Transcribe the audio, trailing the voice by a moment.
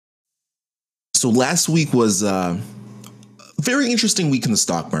So last week was a very interesting week in the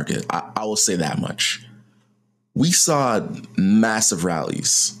stock market. I will say that much. We saw massive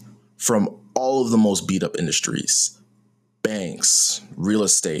rallies from all of the most beat up industries: banks, real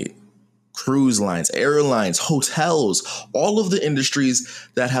estate, cruise lines, airlines, hotels, all of the industries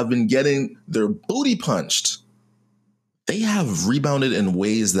that have been getting their booty punched. They have rebounded in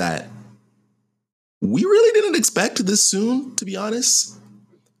ways that we really didn't expect this soon, to be honest.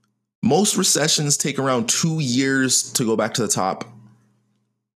 Most recessions take around 2 years to go back to the top.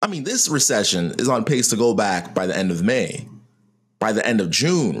 I mean, this recession is on pace to go back by the end of May, by the end of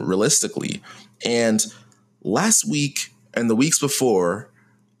June, realistically. And last week and the weeks before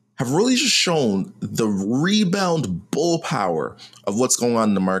have really just shown the rebound bull power of what's going on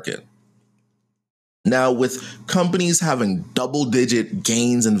in the market. Now, with companies having double-digit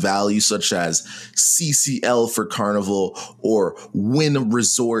gains in value, such as CCL for Carnival or Wynn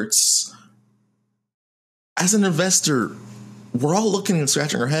Resorts, as an investor, we're all looking and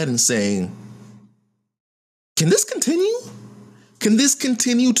scratching our head and saying, can this continue? Can this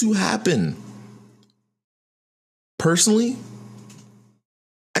continue to happen? Personally,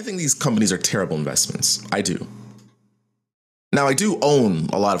 I think these companies are terrible investments. I do. Now, I do own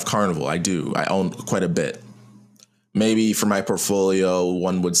a lot of Carnival. I do. I own quite a bit. Maybe for my portfolio,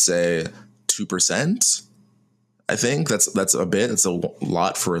 one would say 2%. I think that's a bit. It's a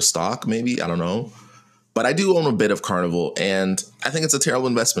lot for a stock, maybe. I don't know. But I do own a bit of Carnival, and I think it's a terrible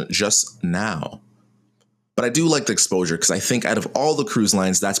investment just now. But I do like the exposure because I think out of all the cruise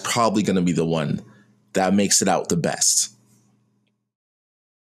lines, that's probably going to be the one that makes it out the best.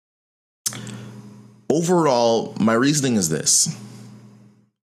 Overall, my reasoning is this.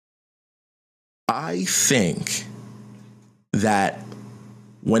 I think that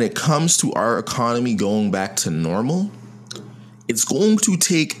when it comes to our economy going back to normal, it's going to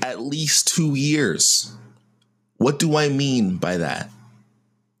take at least 2 years. What do I mean by that?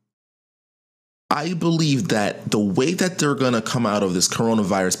 I believe that the way that they're going to come out of this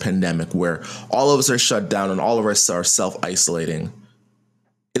coronavirus pandemic, where all of us are shut down and all of us are self-isolating,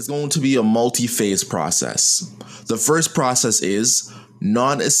 is going to be a multi-phase process. The first process is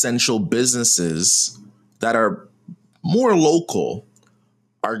non-essential businesses that are more local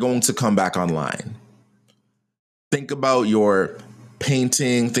are going to come back online. Think about your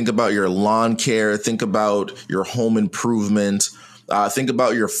painting, think about your lawn care, think about your home improvement, think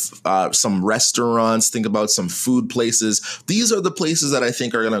about your some restaurants, think about some food places. These are the places that I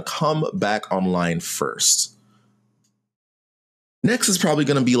think are going to come back online first. Next is probably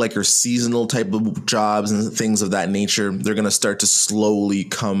going to be like your seasonal type of jobs and things of that nature. They're going to start to slowly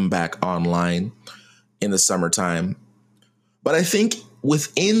come back online in the summertime. But I think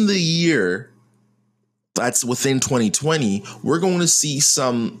within the year, that's within 2020, we're going to see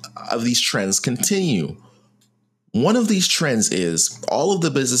some of these trends continue. One of these trends is all of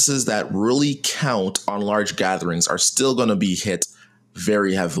the businesses that really count on large gatherings are still going to be hit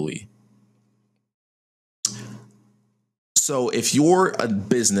very heavily. So if you're a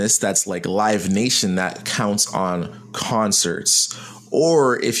business that's like Live Nation that counts on concerts,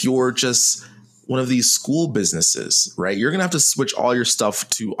 or if you're just one of these school businesses, right, you're going to have to switch all your stuff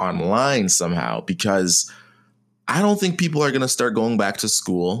to online somehow, because I don't think people are going to start going back to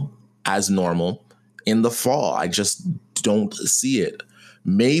school as normal in the fall. I just don't see it.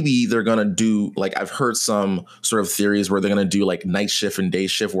 Maybe they're going to do, like, I've heard some sort of theories where they're going to do like night shift and day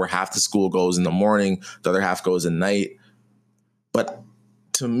shift, where half the school goes in the morning, the other half goes at night. But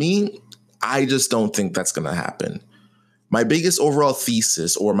to me, I just don't think that's going to happen. My biggest overall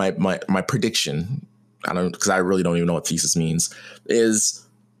thesis, or my prediction, because I really don't even know what thesis means, is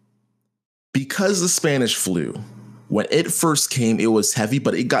because the Spanish flu, when it first came, it was heavy,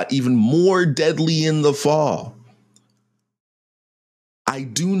 but it got even more deadly in the fall. I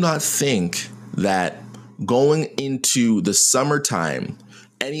do not think that going into the summertime,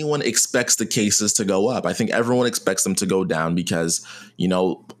 anyone expects the cases to go up. I think everyone expects them to go down because, you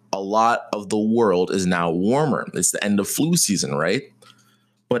know, a lot of the world is now warmer. It's the end of flu season, right?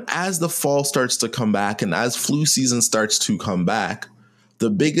 But as the fall starts to come back and as flu season starts to come back, the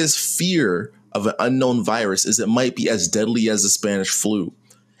biggest fear of an unknown virus is it might be as deadly as the Spanish flu.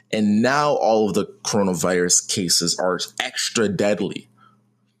 And now all of the coronavirus cases are extra deadly.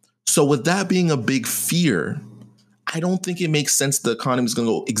 So with that being a big fear, I don't think it makes sense the economy is going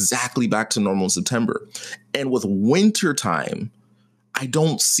to go exactly back to normal in September. And with wintertime, I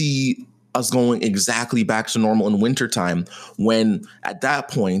don't see us going exactly back to normal in wintertime, when at that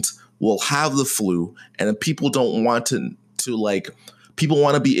point we'll have the flu and people don't want to People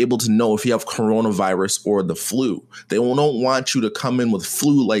want to be able to know if you have coronavirus or the flu. They don't want you to come in with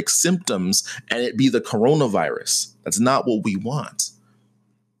flu-like symptoms and it be the coronavirus. That's not what we want.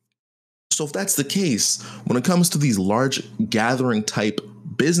 So if that's the case, when it comes to these large gathering type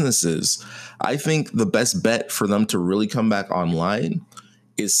businesses, I think the best bet for them to really come back online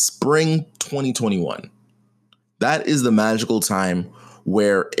is spring 2021. That is the magical time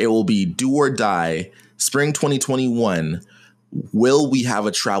where it will be do or die. Spring 2021, will we have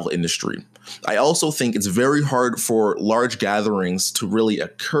a travel industry? I also think it's very hard for large gatherings to really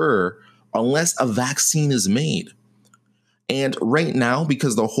occur unless a vaccine is made. And right now,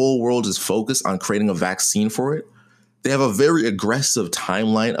 because the whole world is focused on creating a vaccine for it, they have a very aggressive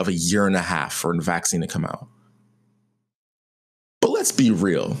timeline of 1.5 years for a vaccine to come out. But let's be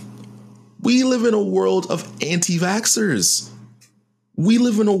real. We live in a world of anti-vaxxers. We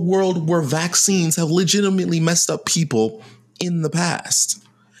live in a world where vaccines have legitimately messed up people in the past.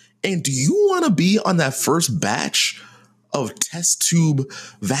 And do you want to be on that first batch of test tube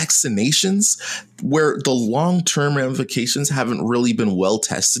vaccinations where the long-term ramifications haven't really been well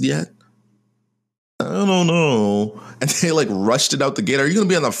tested yet? I don't know. And they like rushed it out the gate. Are you going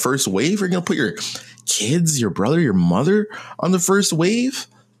to be on the first wave? Are you going to put your kids, your brother, your mother on the first wave?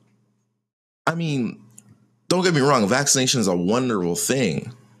 I mean, don't get me wrong. Vaccination is a wonderful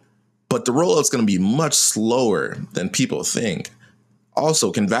thing, but the rollout's going to be much slower than people think.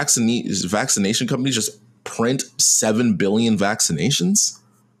 Also, can vaccination companies just print 7 billion vaccinations?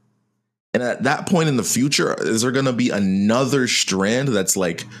 And at that point in the future, is there going to be another strand that's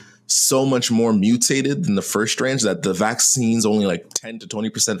like so much more mutated than the first strand that the vaccine's only like 10 to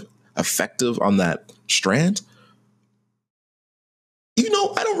 20% effective on that strand?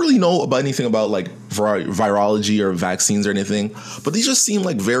 I don't really know about anything about like virology or vaccines or anything, but these just seem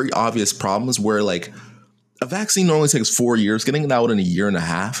like very obvious problems where like a vaccine normally takes 4 years. Getting it out in 1.5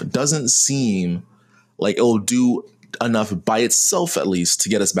 years doesn't seem like it'll do enough by itself, at least, to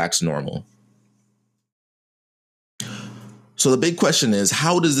get us back to normal. So the big question is,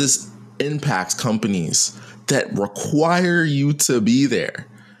 how does this impact companies that require you to be there?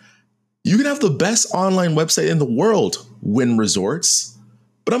 You can have the best online website in the world, Wynn Resorts,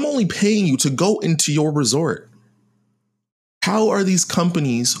 but I'm only paying you to go into your resort. How are these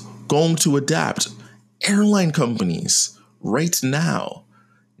companies going to adapt? Airline companies right now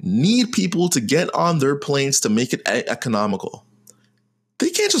need people to get on their planes to make it economical. They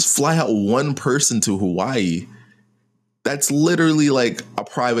can't just fly out one person to Hawaii. That's literally like a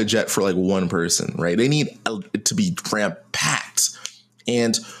private jet for like one person, right? They need it to be cram-packed.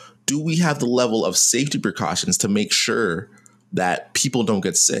 And do we have the level of safety precautions to make sure that people don't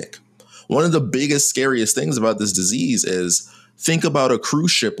get sick? One of the biggest, scariest things about this disease is think about a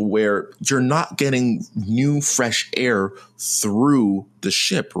cruise ship where you're not getting new, fresh air through the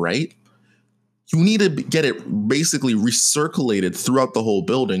ship, right? You need to get it basically recirculated throughout the whole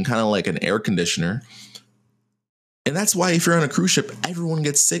building, kind of like an air conditioner. And that's why if you're on a cruise ship, everyone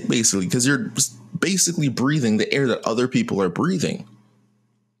gets sick basically, because you're basically breathing the air that other people are breathing.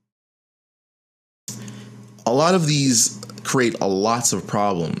 A lot of these create lots of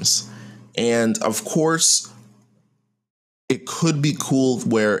problems. And of course, it could be cool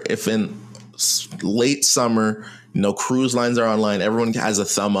where if in late summer, cruise lines are online, everyone has a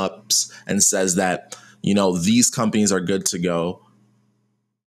thumb ups and says that, these companies are good to go.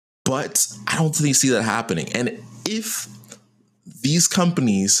 But I don't really see that happening. And if these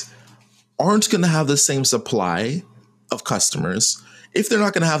companies aren't going to have the same supply of customers, if they're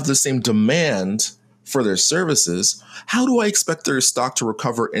not going to have the same demand for their services, how do I expect their stock to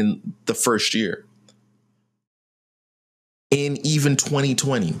recover in the first year? In even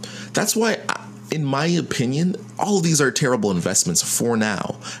 2020. That's why, in my opinion, all of these are terrible investments for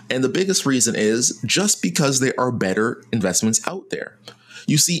now. And the biggest reason is just because there are better investments out there.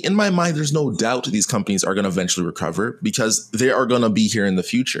 You see, in my mind, there's no doubt these companies are going to eventually recover because they are going to be here in the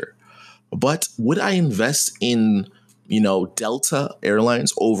future. But would I invest in, Delta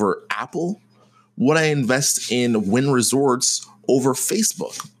Airlines over Apple? Would I invest in Wynn Resorts over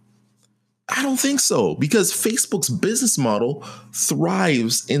Facebook? I don't think so, because Facebook's business model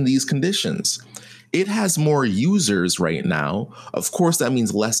thrives in these conditions. It has more users right now. Of course, that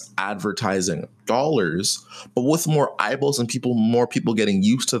means less advertising dollars, but with more eyeballs and more people getting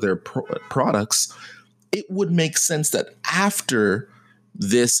used to their products, it would make sense that after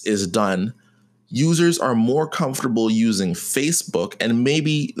this is done, users are more comfortable using Facebook, and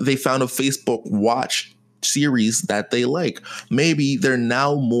maybe they found a Facebook Watch series that they like. Maybe they're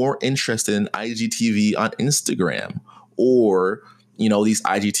now more interested in IGTV on Instagram or, these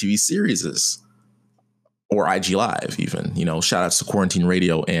IGTV series. or IG Live even. Shout outs to Quarantine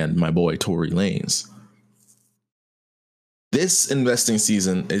Radio and my boy Tory Lanez. This investing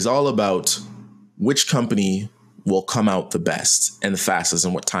season is all about which company will come out the best and the fastest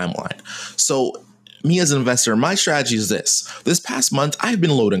and what timeline. So me as an investor, my strategy is this. This past month, I've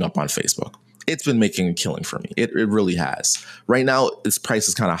been loading up on Facebook. It's been making a killing for me. It really has. Right now, its price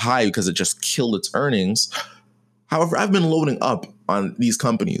is kind of high because it just killed its earnings. However, I've been loading up on these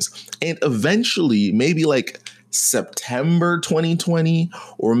companies. And eventually, maybe like September 2020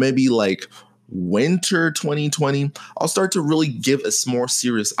 or maybe like winter 2020, I'll start to really give a more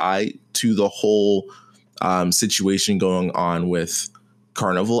serious eye to the whole situation going on with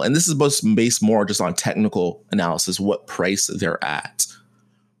Carnival. And this is based more just on technical analysis, what price they're at.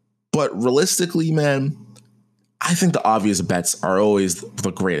 But realistically, man, I think the obvious bets are always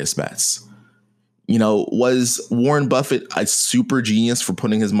the greatest bets. Was Warren Buffett a super genius for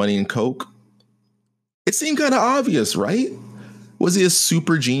putting his money in Coke? It seemed kind of obvious, right? Was he a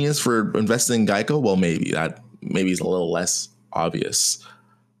super genius for investing in Geico? Well, maybe is a little less obvious.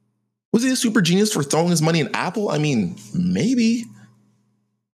 Was he a super genius for throwing his money in Apple? I mean, maybe.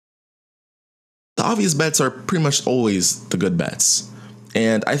 The obvious bets are pretty much always the good bets.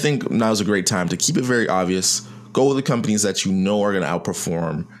 And I think now is a great time to keep it very obvious. Go with the companies that you know are going to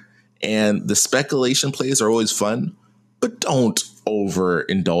outperform. And the speculation plays are always fun, but don't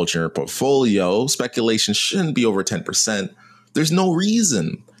overindulge in your portfolio. Speculation shouldn't be over 10%. There's no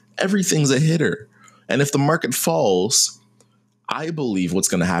reason. Everything's a hitter. And if the market falls, I believe what's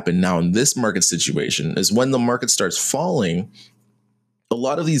going to happen now in this market situation is when the market starts falling, a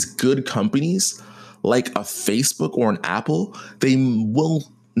lot of these good companies like a Facebook or an Apple, they will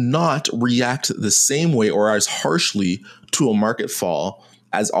not react the same way or as harshly to a market fall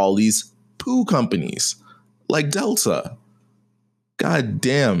as all these poo companies like Delta. God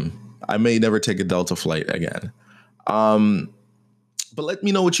damn, I may never take a Delta flight again. But let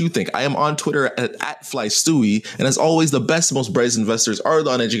me know what you think. I am on Twitter at @FlyStewie. And as always, the best, most brightest investors are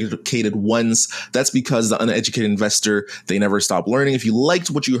the uneducated ones. That's because the uneducated investor, they never stop learning. If you liked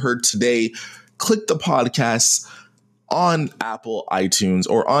what you heard today, click the podcast on Apple iTunes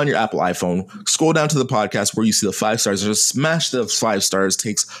or on your Apple iPhone. Scroll down to the podcast where you see the 5 stars. Just smash the 5 stars.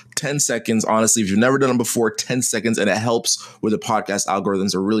 Takes 10 seconds. Honestly, if you've never done it before, 10 seconds. And it helps with the podcast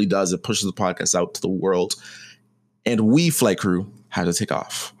algorithms. It really does. It pushes the podcast out to the world. And we, Flight Crew, had to take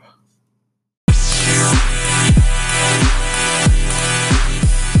off.